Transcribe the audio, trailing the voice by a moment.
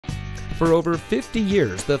For over 50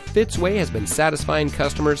 years, the Fitzway has been satisfying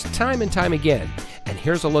customers time and time again. And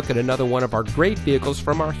here's a look at another one of our great vehicles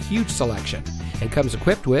from our huge selection. And comes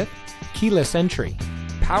equipped with keyless entry,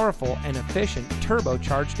 powerful and efficient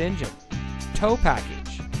turbocharged engine, tow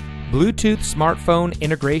package, Bluetooth smartphone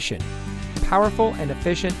integration, powerful and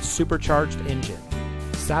efficient supercharged engine,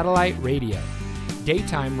 satellite radio,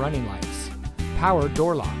 daytime running lights, power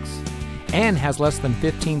door locks, and has less than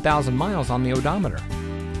 15,000 miles on the odometer.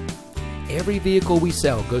 Every vehicle we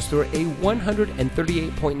sell goes through a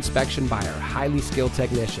 138-point inspection by our highly skilled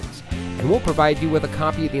technicians, and we'll provide you with a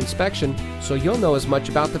copy of the inspection so you'll know as much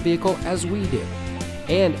about the vehicle as we do.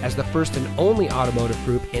 And as the first and only automotive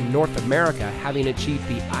group in North America having achieved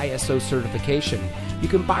the ISO certification, you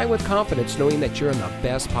can buy with confidence knowing that you're in the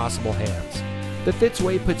best possible hands. The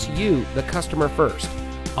Fitzway puts you, the customer, first.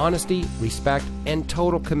 Honesty, respect, and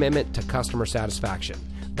total commitment to customer satisfaction.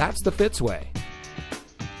 That's the Fitzway.